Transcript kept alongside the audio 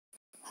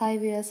Hi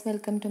viewers,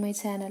 welcome to my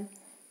channel.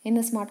 In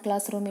the Smart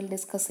Classroom, we'll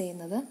discuss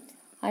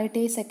IT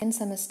second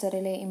semester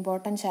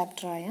important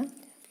chapter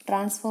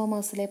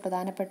Transformers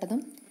പ്രധാനപ്പെട്ടതും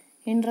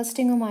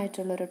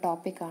ഇൻട്രസ്റ്റിംഗുമായിട്ടുള്ള ഒരു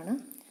ടോപ്പിക്കാണ്.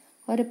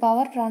 ഒരു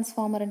power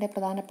ട്രാൻസ്ഫോമറിന്റെ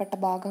പ്രധാനപ്പെട്ട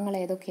ഭാഗങ്ങൾ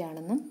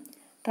ഏതൊക്കെയാണെന്നും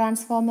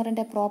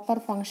ട്രാൻസ്ഫോമറിന്റെ proper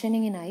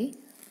ഫംഗ്ഷനിങ്ങിനായി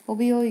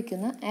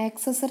ഉപയോഗിക്കുന്ന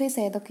ആക്സസറീസ്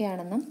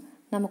ഏതൊക്കെയാണെന്നും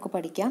നമുക്ക്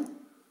പഠിക്കാം.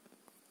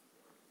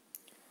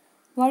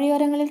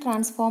 വഴിയോരങ്ങളിൽ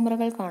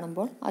ട്രാൻസ്ഫോമറുകൾ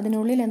കാണുമ്പോൾ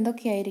അതിനുള്ളിൽ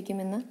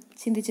എന്തൊക്കെയായിരിക്കുമെന്ന്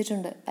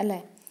ചിന്തിച്ചിട്ടുണ്ട് അല്ലേ?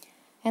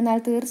 എന്നാൽ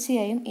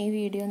തീർച്ചയായും ഈ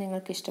വീഡിയോ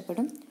നിങ്ങൾക്ക്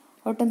ഇഷ്ടപ്പെടും.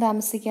 ഒട്ടും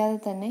താമസിക്കാതെ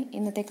തന്നെ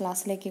ഇന്നത്തെ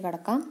ക്ലാസ്സിലേക്ക്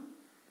കടക്കാം.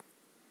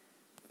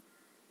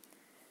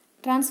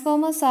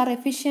 Transformers are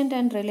efficient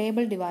and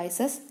reliable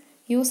devices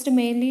used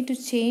mainly to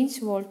change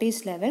voltage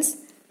levels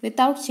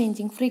without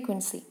changing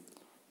frequency.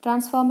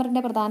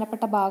 ട്രാൻസ്ഫോമറിൻ്റെ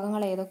പ്രധാനപ്പെട്ട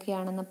ഭാഗങ്ങൾ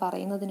ഏതൊക്കെയാണെന്ന്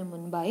പറയുന്നതിന്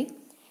മുൻപായി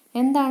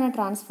എന്താണ്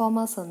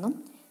ട്രാൻസ്ഫോമേഴ്സ് എന്നും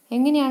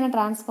എങ്ങനെയാണ്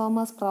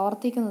ട്രാൻസ്ഫോമേഴ്സ്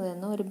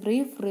പ്രവർത്തിക്കുന്നതെന്നും ഒരു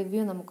ബ്രീഫ്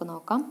റിവ്യൂ നമുക്ക്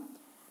നോക്കാം.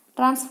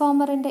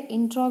 ട്രാൻസ്ഫോമറിൻ്റെ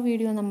ഇൻട്രോ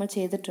വീഡിയോ നമ്മൾ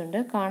ചെയ്തിട്ടുണ്ട്.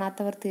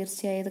 കാണാത്തവർ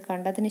തീർച്ചയായും ഇത്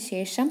കണ്ടതിന്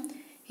ശേഷം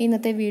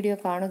ഇന്നത്തെ വീഡിയോ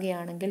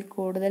കാണുകയാണെങ്കിൽ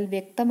കൂടുതൽ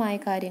വ്യക്തമായ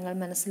കാര്യങ്ങൾ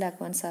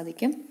മനസ്സിലാക്കുവാൻ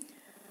സാധിക്കും.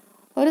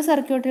 ഒരു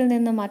സർക്യൂട്ടിൽ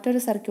നിന്ന്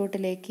മറ്റൊരു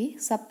സർക്യൂട്ടിലേക്ക്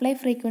സപ്ലൈ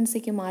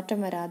ഫ്രീക്വൻസിക്ക് മാറ്റം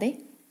വരാതെ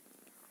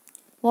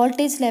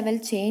വോൾട്ടേജ് ലെവൽ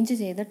ചേഞ്ച്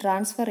ചെയ്ത്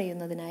ട്രാൻസ്ഫർ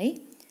ചെയ്യുന്നതിനായി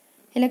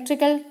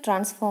ഇലക്ട്രിക്കൽ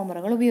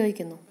ട്രാൻസ്ഫോമറുകൾ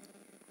ഉപയോഗിക്കുന്നു.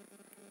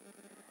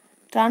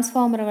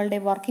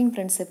 ട്രാൻസ്ഫോമറുകളുടെ വർക്കിംഗ്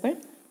പ്രിൻസിപ്പിൾ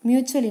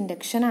മ്യൂച്വൽ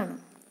ഇൻഡക്ഷൻ ആണ്.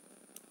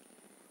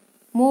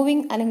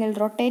 മൂവിംഗ് അല്ലെങ്കിൽ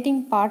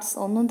റൊട്ടേറ്റിംഗ് പാർട്സ്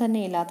ഒന്നും തന്നെ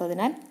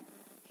ഇല്ലാത്തതിനാൽ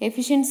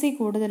എഫിഷ്യൻസി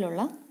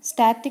കൂടുതലുള്ള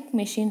സ്റ്റാറ്റിക്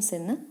മെഷീൻസ്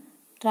എന്ന്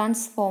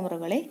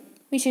ട്രാൻസ്ഫോമറുകളെ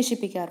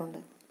വിശേഷിപ്പിക്കാറുണ്ട്.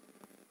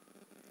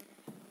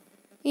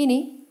 ഇനി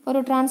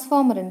ഒരു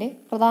ട്രാൻസ്ഫോമറിൻ്റെ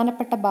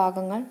പ്രധാനപ്പെട്ട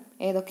ഭാഗങ്ങൾ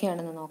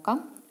ഏതൊക്കെയാണെന്ന് നോക്കാം.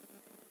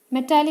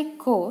 Metallic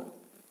core,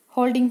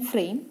 holding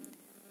frame,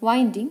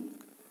 winding,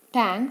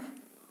 tank,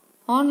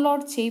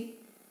 ഓൺലോഡ്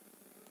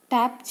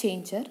tap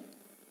changer,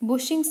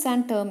 ബുഷിംഗ്സ്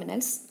and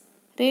terminals,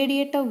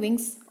 radiator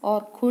wings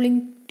or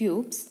cooling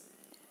tubes,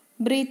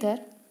 breather,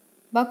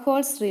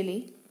 Buchholz relay,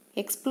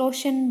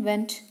 explosion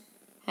vent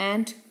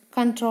and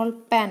control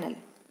panel.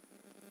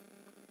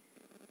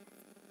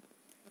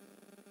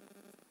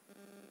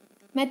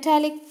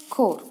 Metallic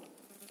core.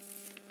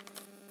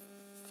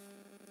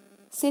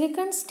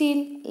 Silicon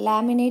steel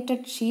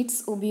laminated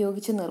sheets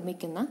ഉപയോഗിച്ച്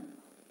നിർമ്മിക്കുന്ന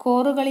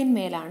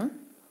കോറുകളിന്മേലാണ്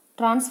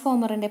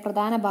ട്രാൻസ്ഫോമറിൻ്റെ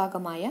പ്രധാന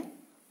ഭാഗമായ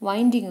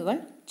വൈൻഡിങ്ങുകൾ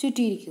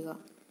ചുറ്റിയിരിക്കുക.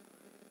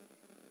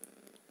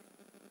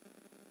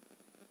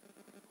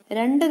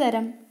 രണ്ട്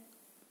തരം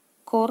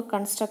കോർ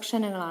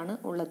കൺസ്ട്രക്ഷനുകളാണ്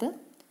ഉള്ളത്.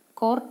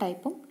 കോർ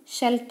ടൈപ്പും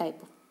shell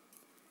ടൈപ്പും.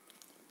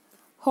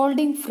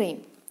 Holding frame.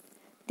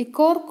 The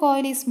core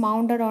coil is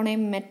mounted on A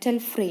metal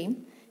frame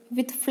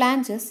with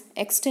flanges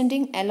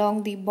extending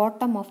along the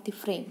bottom of the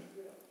frame.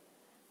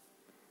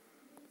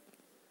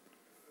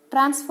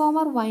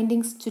 Transformer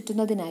windings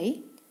ചുറ്റുന്നതിനായി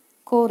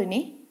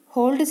കോറിനെ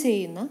hold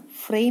ചെയ്യുന്ന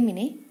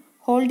ഫ്രെയിമിനെ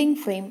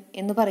ഹോൾഡിംഗ് ഫ്രെയിം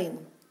എന്ന്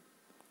പറയുന്നു.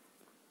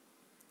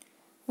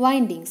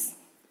 വൈൻഡിങ്സ്.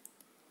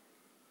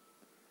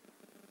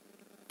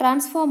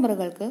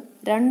 ട്രാൻസ്ഫോമറുകൾക്ക്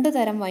രണ്ട്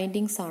തരം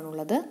വൈൻഡിങ്സ്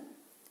ആണുള്ളത്.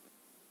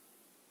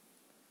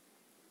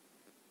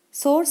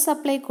 സോഴ്സ്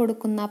സപ്ലൈ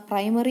കൊടുക്കുന്ന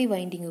primary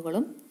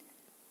വൈൻഡിങ്ങുകളും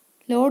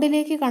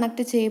ലോഡിലേക്ക്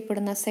connect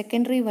ചെയ്യപ്പെടുന്ന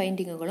secondary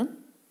വൈൻഡിങ്ങുകളും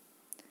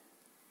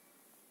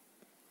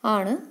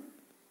ആണ്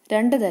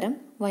രണ്ട് തരം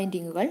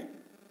വൈൻഡിങ്ങുകൾ.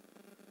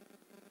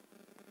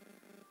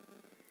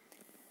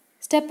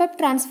 Step up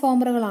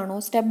ട്രാൻസ്ഫോമറുകളാണോ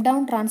step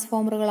down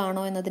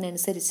ട്രാൻസ്ഫോമറുകളാണോ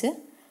എന്നതിനനുസരിച്ച്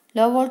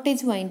low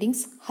voltage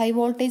windings, high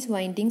voltage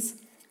windings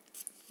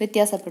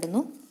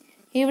വ്യത്യാസപ്പെടുന്നു.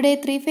 ഇവിടെ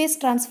 3 ഫേസ്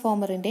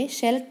ട്രാൻസ്ഫോമറിൻ്റെ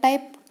ഷെൽ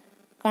ടൈപ്പ്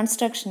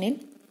കൺസ്ട്രക്ഷനിൽ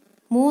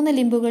 3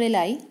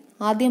 ലിമ്പുകളിലായി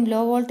ആദ്യം ലോ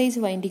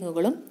വോൾട്ടേജ്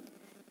വൈൻഡിങ്ങുകളും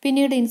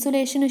പിന്നീട്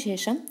ഇൻസുലേഷനു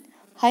ശേഷം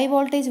ഹൈ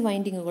വോൾട്ടേജ്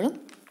വൈൻഡിങ്ങുകളും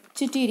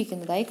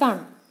ചുറ്റിയിരിക്കുന്നതായി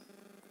കാണാം.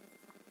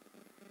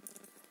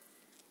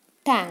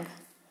 Tank.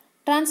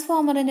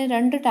 ട്രാൻസ്ഫോമറിന്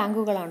 2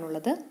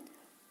 ടാങ്കുകളാണുള്ളത്.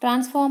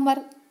 Transformer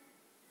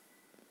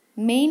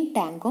main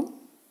ടാങ്കും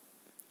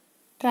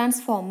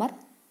transformer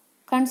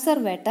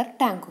conservator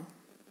ടാങ്കും.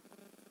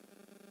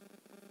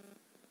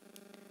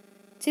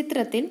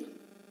 ചിത്രത്തിൽ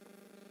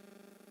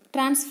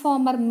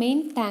ട്രാൻസ്ഫോമർ മെയിൻ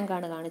ടാങ്ക്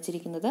ആണ്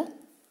കാണിച്ചിരിക്കുന്നത്.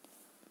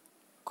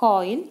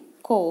 കോയിൽ,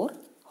 കോർ,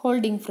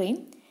 ഹോൾഡിംഗ് ഫ്രെയിം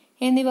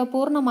എന്നിവ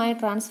പൂർണ്ണമായ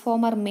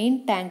ട്രാൻസ്ഫോമർ മെയിൻ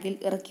ടാങ്കിൽ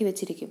ഇറക്കി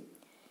വച്ചിരിക്കും.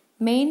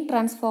 മെയിൻ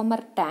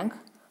ട്രാൻസ്ഫോമർ ടാങ്ക്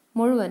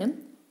മുഴുവനും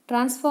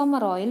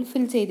ട്രാൻസ്ഫോമർ ഓയിൽ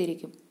ഫിൽ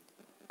ചെയ്തിരിക്കും.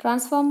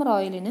 ട്രാൻസ്ഫോമർ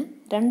ഓയിലിന്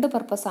 2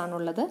 പർപ്പസ്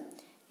ആണുള്ളത്: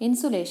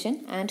 insulation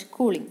and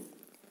cooling.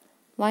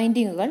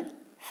 വൈൻഡിങ്ങുകൾ,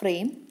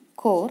 frame,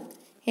 core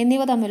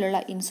എന്നിവ തമ്മിലുള്ള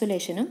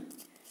ഇൻസുലേഷനും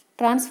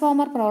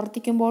ട്രാൻസ്ഫോമർ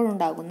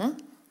പ്രവർത്തിക്കുമ്പോഴുണ്ടാകുന്ന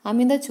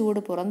അമിത ചൂട്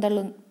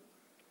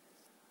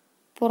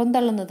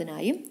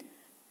പുറന്തള്ളുന്നതിനായും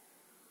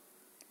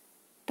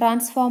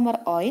ട്രാൻസ്ഫോമർ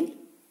ഓയിൽ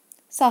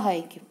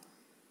സഹായിക്കും.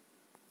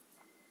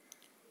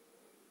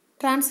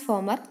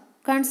 Transformer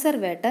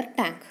conservator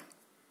tank.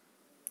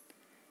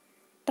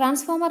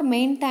 Transformer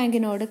main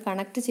ടാങ്കിനോട്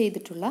connect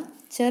ചെയ്തിട്ടുള്ള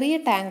ചെറിയ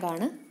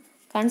ടാങ്കാണ്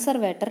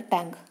കൺസർവേറ്റർ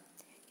ടാങ്ക്.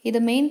 ഇത്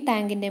മെയിൻ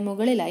ടാങ്കിൻ്റെ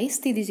മുകളിലായി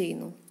സ്ഥിതി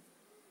ചെയ്യുന്നു.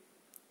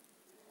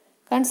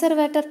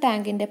 കൺസർവേറ്റർ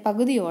ടാങ്കിൻ്റെ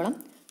പകുതിയോളം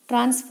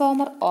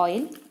ട്രാൻസ്ഫോമർ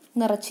ഓയിൽ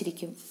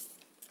നിറച്ചിരിക്കും.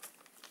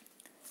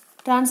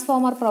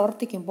 ട്രാൻസ്ഫോമർ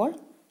പ്രവർത്തിക്കുമ്പോൾ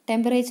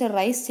ടെമ്പറേച്ചർ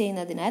റൈസ്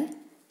ചെയ്യുന്നതിനാൽ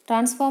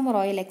ട്രാൻസ്ഫോമർ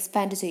ഓയിൽ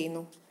എക്സ്പാൻഡ്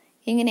ചെയ്യുന്നു.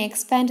 ഇങ്ങനെ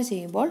എക്സ്പാൻഡ്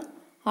ചെയ്യുമ്പോൾ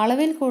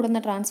അളവിൽ കൂടുന്ന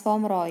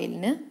ട്രാൻസ്ഫോമർ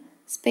ഓയിലിന്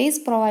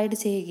സ്പേസ് പ്രൊവൈഡ്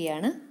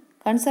ചെയ്യുകയാണ്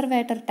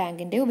കൺസർവേറ്റർ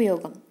ടാങ്കിൻ്റെ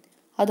ഉപയോഗം.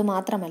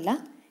 അതുമാത്രമല്ല,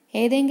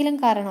 ഏതെങ്കിലും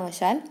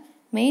കാരണവശാൽ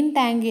മെയിൻ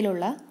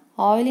ടാങ്കിലുള്ള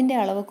ഓയിലിൻ്റെ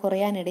അളവ്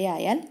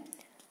കുറയാനിടയായാൽ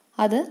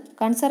അത്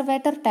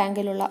കൺസർവേറ്റർ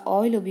ടാങ്കിലുള്ള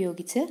ഓയിൽ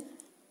ഉപയോഗിച്ച്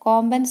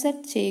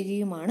കോമ്പൻസേറ്റ്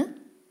ചെയ്യുകയുമാണ്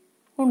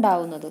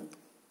ഉണ്ടാവുന്നത്.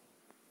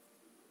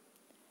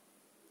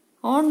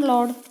 On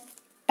load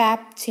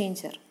tap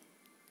changer.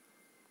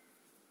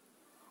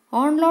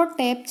 On load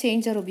tap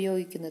changer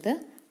ഉപയോഗിക്കുന്നത്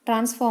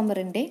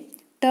ട്രാൻസ്ഫോമറിൻ്റെ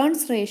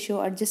ടേൺസ് റേഷ്യോ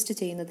അഡ്ജസ്റ്റ്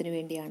ചെയ്യുന്നതിന്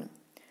വേണ്ടിയാണ്.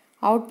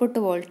 ഔട്ട്പുട്ട്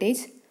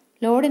വോൾട്ടേജ്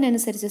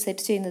ലോഡിനനുസരിച്ച്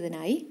സെറ്റ്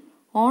ചെയ്യുന്നതിനായി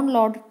ഓൺ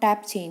ലോഡ്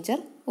ടാപ്പ് ചേഞ്ചർ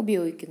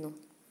ഉപയോഗിക്കുന്നു.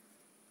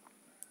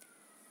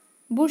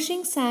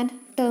 ബുഷിംഗ്സ് and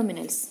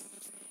terminals.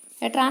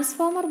 A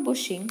transformer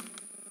bushing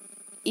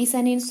is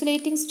an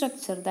insulating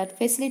structure that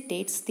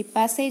facilitates the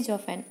passage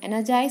of an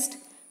energized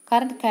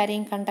current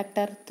carrying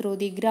conductor through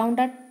the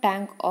grounded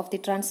tank of the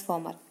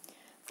transformer.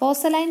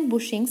 Porcelain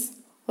ബുഷിംഗ്സ്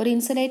ഒരു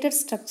insulated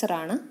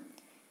സ്ട്രക്ചറാണ്.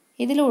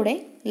 ഇതിലൂടെ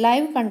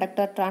live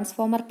conductor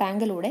transformer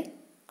ടാങ്കിലൂടെ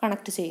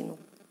connect ചെയ്യുന്നു.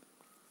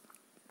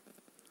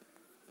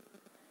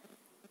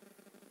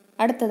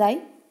 അടുത്തതായി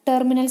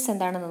terminals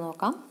എന്താണെന്ന്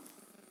നോക്കാം.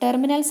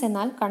 Terminals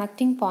എന്നാൽ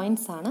connecting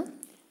points ആണ്.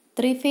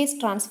 3 face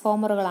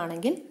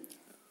ട്രാൻസ്ഫോമറുകളാണെങ്കിൽ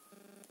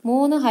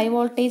 3 high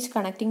voltage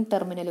connecting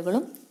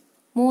ടെർമിനലുകളും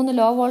 3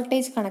 low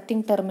voltage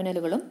connecting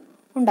ടെർമിനലുകളും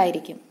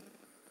ഉണ്ടായിരിക്കും.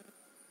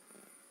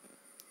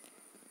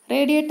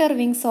 Radiator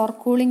wings or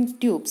cooling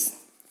tubes.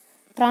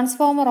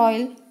 Transformer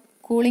oil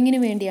കൂളിങ്ങിന്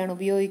വേണ്ടിയാണ്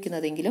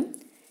ഉപയോഗിക്കുന്നതെങ്കിലും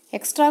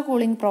എക്സ്ട്രാ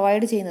കൂളിംഗ്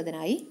പ്രൊവൈഡ്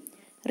ചെയ്യുന്നതിനായി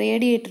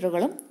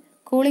റേഡിയേറ്ററുകളും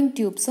കൂളിംഗ്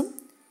ട്യൂബ്സും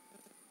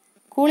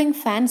കൂളിംഗ്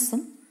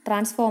ഫാൻസും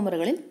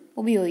ട്രാൻസ്ഫോമറുകളിൽ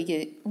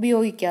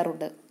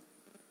ഉപയോഗിക്കാറുണ്ട്.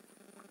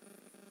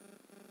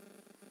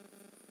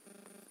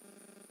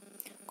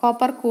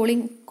 Copper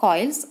cooling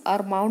coils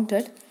are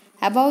mounted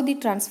above the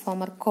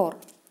transformer core.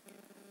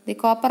 The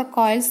copper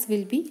coils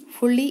will be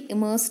fully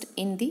immersed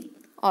in the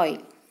oil.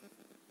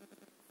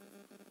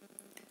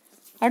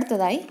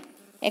 അടുത്തതായി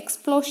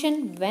explosion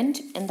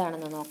went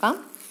എന്താണെന്ന് നോക്കാം.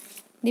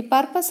 The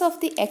purpose of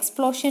the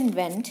explosion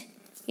vent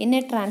in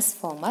a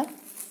transformer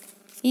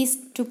is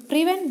to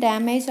prevent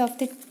damage of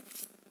the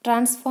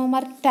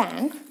transformer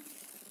tank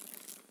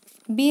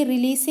by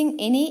releasing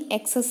any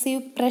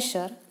excessive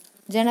pressure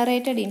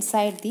generated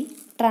inside the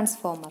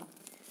transformer.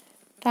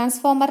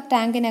 Transformer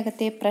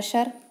ടാങ്കിനകത്തെ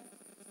pressure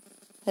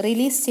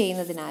release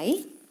ചെയ്യുന്നതിനായി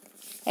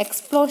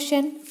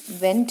explosion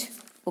went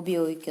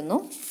ഉപയോഗിക്കുന്നു.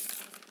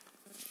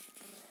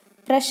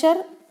 Pressure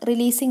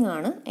releasing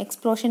ആണ്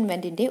explosion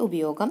വെന്റിൻ്റെ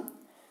ഉപയോഗം.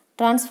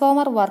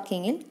 Transformer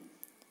വർക്കിങ്ങിൽ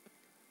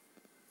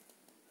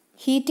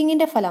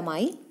ഹീറ്റിങ്ങിൻ്റെ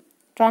ഫലമായി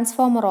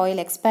transformer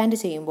oil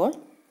expand ചെയ്യുമ്പോൾ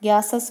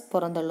gases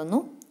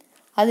പുറന്തള്ളുന്നു.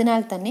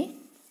 അതിനാൽ തന്നെ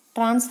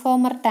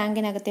transformer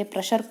ടാങ്കിനകത്തെ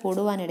pressure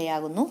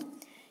കൂടുവാനിടയാകുന്നു.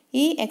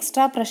 ഈ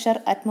extra pressure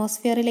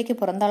അറ്റ്മോസ്ഫിയറിലേക്ക്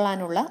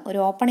പുറന്തള്ളാനുള്ള ഒരു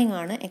ഓപ്പണിംഗ്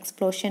ആണ്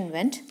എക്സ്പ്ലോഷൻ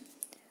വെന്റ്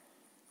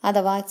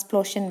അഥവാ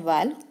എക്സ്പ്ലോഷൻ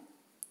വാൽവ്.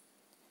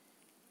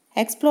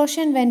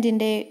 എക്സ്പ്ലോഷൻ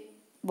വെന്റിൻ്റെ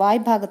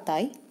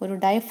വായ്ഭാഗത്തായി ഒരു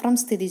ഡയഫ്രം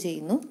സ്ഥിതി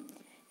ചെയ്യുന്നു.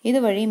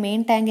 ഇതുവഴി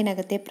മെയിൻ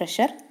ടാങ്കിനകത്തെ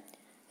പ്രഷർ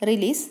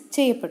റിലീസ്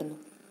ചെയ്യപ്പെടുന്നു.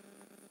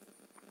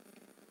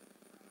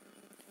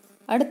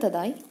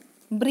 അടുത്തതായി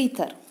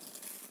breather.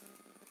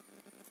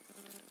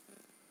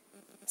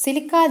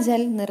 Silica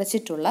gel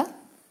നിറച്ചിട്ടുള്ള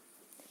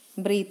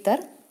breather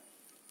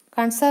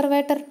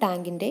conservator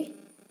ടാങ്കിൻ്റെ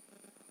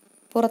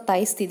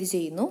പുറത്തായി സ്ഥിതി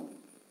ചെയ്യുന്നു.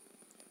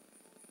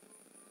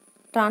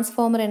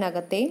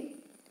 ട്രാൻസ്ഫോമറിനകത്തെയും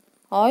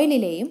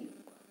ഓയിലിലെയും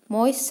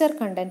moisture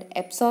content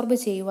absorb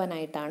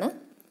ചെയ്യുവാനായിട്ടാണ്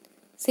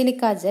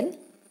silica gel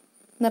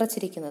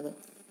നിറച്ചിരിക്കുന്നത്.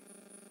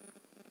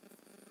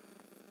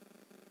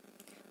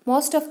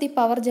 Most of the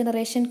power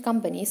generation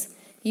companies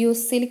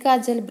use silica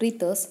gel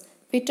ബ്രീത്തേഴ്സ്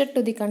fitted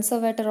to the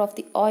conservator of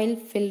the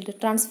oil-filled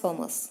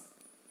transformers.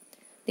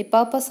 The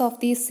purpose of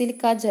these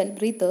silica gel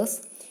breathers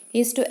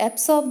is to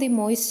absorb the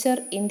moisture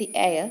in the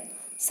air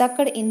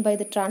sucked in by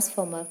the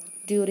transformer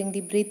during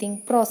the breathing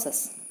process.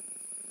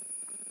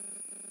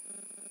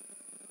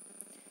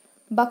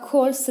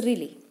 Buchholz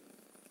relay.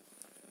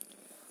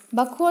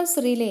 Buchholz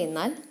relay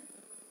എന്നാൽ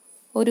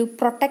ഒരു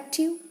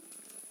protective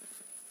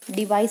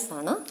device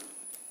ആണ്.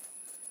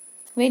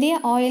 വലിയ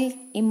oil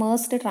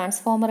immersed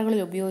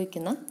ട്രാൻസ്ഫോമറുകളിൽ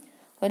ഉപയോഗിക്കുന്ന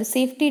ഒരു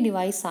safety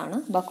ഡിവൈസാണ്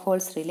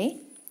ബക്ക്ഹോൾസ് relay.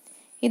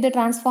 ഇത്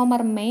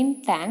transformer main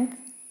tank,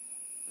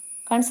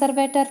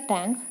 conservator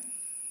tank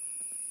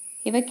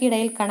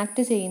ഇവയ്ക്കിടയിൽ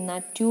connect ചെയ്യുന്ന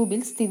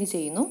ട്യൂബിൽ സ്ഥിതി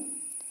ചെയ്യുന്നു.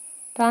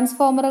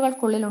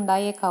 ട്രാൻസ്ഫോമറുകൾക്കുള്ളിൽ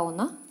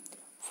ഉണ്ടായേക്കാവുന്ന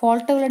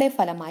ഫോൾട്ടുകളുടെ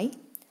ഫലമായി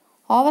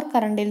ഓവർ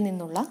കറണ്ടിൽ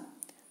നിന്നുള്ള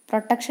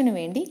പ്രൊട്ടക്ഷന്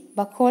വേണ്ടി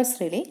ബക്ക്ഹോൾസ്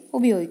റിലേ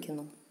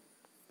ഉപയോഗിക്കുന്നു.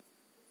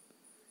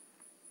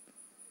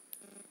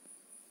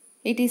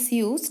 It is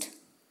used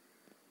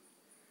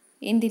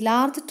in the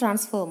large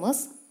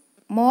transformers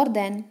more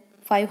than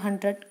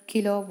 500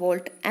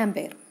 kilovolt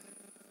ampere.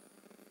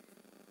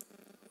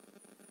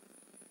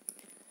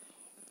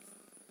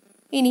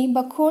 ഇനി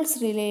ബക്ക്ഹോൾസ്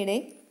റിലേയുടെ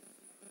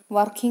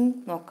വർക്കിംഗ്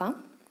നോക്കാം.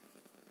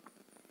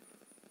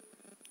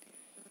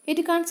 It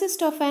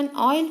consists of an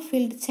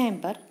oil-filled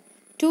chamber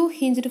two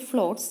hinged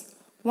floats,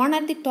 one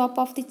at the top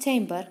of the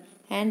chamber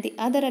and the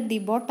other at the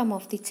bottom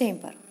of the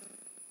chamber.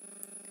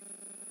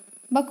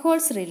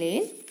 Buchholz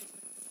റിലേയിൽ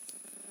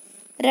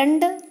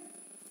രണ്ട്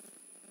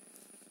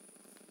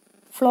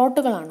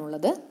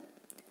ഫ്ലോട്ടുകളാണുള്ളത്.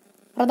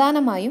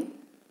 പ്രധാനമായും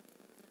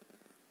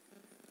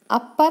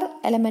upper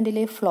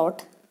എലമെൻറ്റിലെ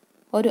float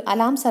ഒരു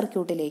alarm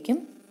സർക്യൂട്ടിലേക്കും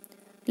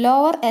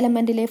lower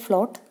എലമെൻറ്റിലെ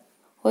float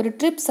ഒരു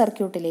trip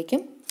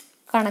സർക്യൂട്ടിലേക്കും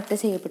connect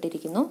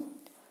ചെയ്യപ്പെട്ടിരിക്കുന്നു.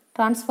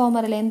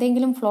 ട്രാൻസ്ഫോമറിൽ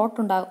എന്തെങ്കിലും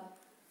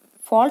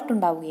fault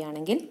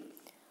ഉണ്ടാവുകയാണെങ്കിൽ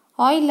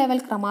oil level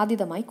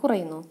ക്രമാതീതമായി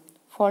കുറയുന്നു.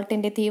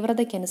 ഫോൾട്ടിൻ്റെ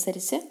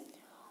തീവ്രതയ്ക്കനുസരിച്ച്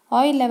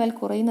oil level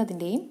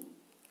കുറയുന്നതിൻ്റെയും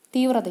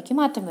തീവ്രതയ്ക്ക്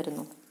മാറ്റം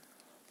വരുന്നു.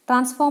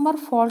 ട്രാൻസ്ഫോമർ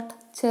ഫോൾട്ട്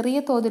ചെറിയ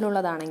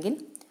തോതിലുള്ളതാണെങ്കിൽ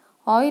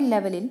ഓയിൽ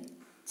ലെവലിൽ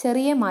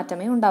ചെറിയ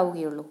മാറ്റമേ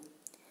ഉണ്ടാവുകയുള്ളൂ.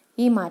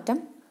 ഈ മാറ്റം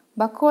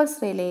ബക്ക്ഹോൾസ്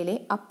റിലേയിലെ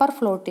upper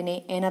ഫ്ലോട്ടിനെ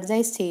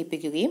energise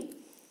ചെയ്യിപ്പിക്കുകയും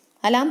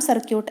alarm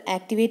circuit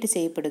activate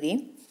ചെയ്യപ്പെടുകയും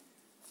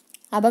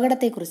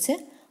അപകടത്തെക്കുറിച്ച്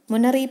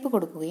മുന്നറിയിപ്പ്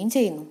കൊടുക്കുകയും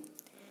ചെയ്യുന്നു.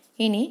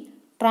 ഇനി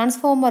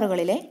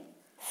ട്രാൻസ്ഫോമറുകളിലെ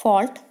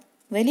ഫോൾട്ട്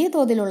വലിയ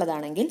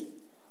തോതിലുള്ളതാണെങ്കിൽ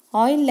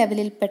ഓയിൽ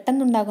ലെവലിൽ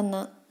പെട്ടെന്നുണ്ടാകുന്ന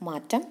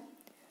മാറ്റം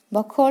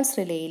ബക്ക്ഹോൾസ്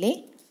റിലേയിലെ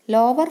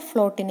lower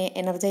ഫ്ലോട്ടിനെ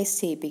energise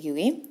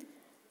ചെയ്യിപ്പിക്കുകയും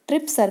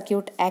trip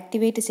circuit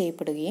activate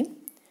ചെയ്യപ്പെടുകയും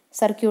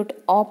സർക്യൂട്ട്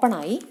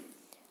ഓപ്പണായി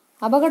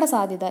അപകട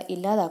സാധ്യത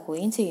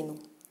ഇല്ലാതാക്കുകയും ചെയ്യുന്നു.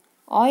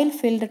 ഓയിൽ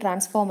ഫീൽഡ്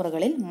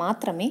ട്രാൻസ്ഫോമറുകളിൽ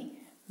മാത്രമേ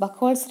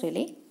ബക്ക്ഹോൾസ്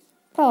റിലേ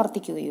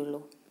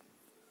പ്രവർത്തിക്കുകയുള്ളൂ.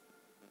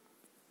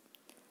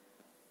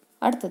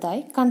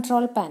 അടുത്തതായി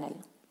control panel.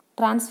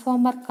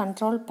 Transformer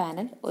control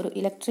panel ഒരു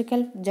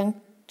ഇലക്ട്രിക്കൽ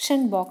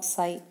ജംഗ്ഷൻ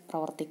ബോക്സായി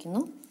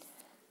പ്രവർത്തിക്കുന്നു.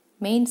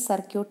 മെയിൻ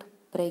സർക്യൂട്ട്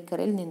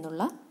ബ്രേക്കറിൽ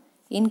നിന്നുള്ള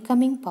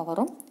ഇൻകമിംഗ്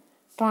പവറും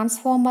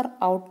ട്രാൻസ്ഫോമർ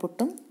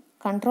ഔട്ട്പുട്ടും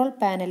കൺട്രോൾ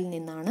പാനലിൽ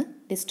നിന്നാണ്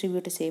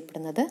ഡിസ്ട്രിബ്യൂട്ട്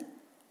ചെയ്യപ്പെടുന്നത്.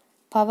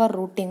 പവർ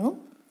റൂട്ടിങ്ങും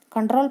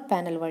കൺട്രോൾ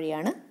പാനൽ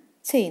വഴിയാണ്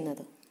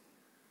ചെയ്യുന്നത്.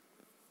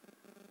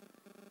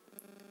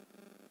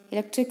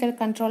 Electrical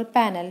control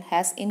panel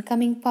has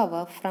incoming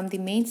power from the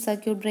main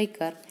circuit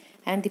breaker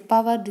and the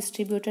power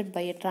distributed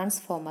by a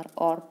transformer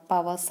or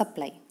power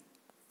supply.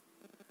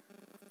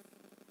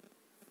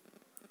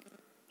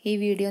 ഈ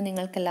വീഡിയോ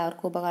നിങ്ങൾക്ക്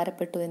എല്ലാവർക്കും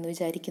ഉപകാരപ്പെട്ടു എന്ന്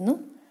വിചാരിക്കുന്നു.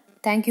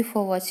 Thank you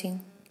for watching.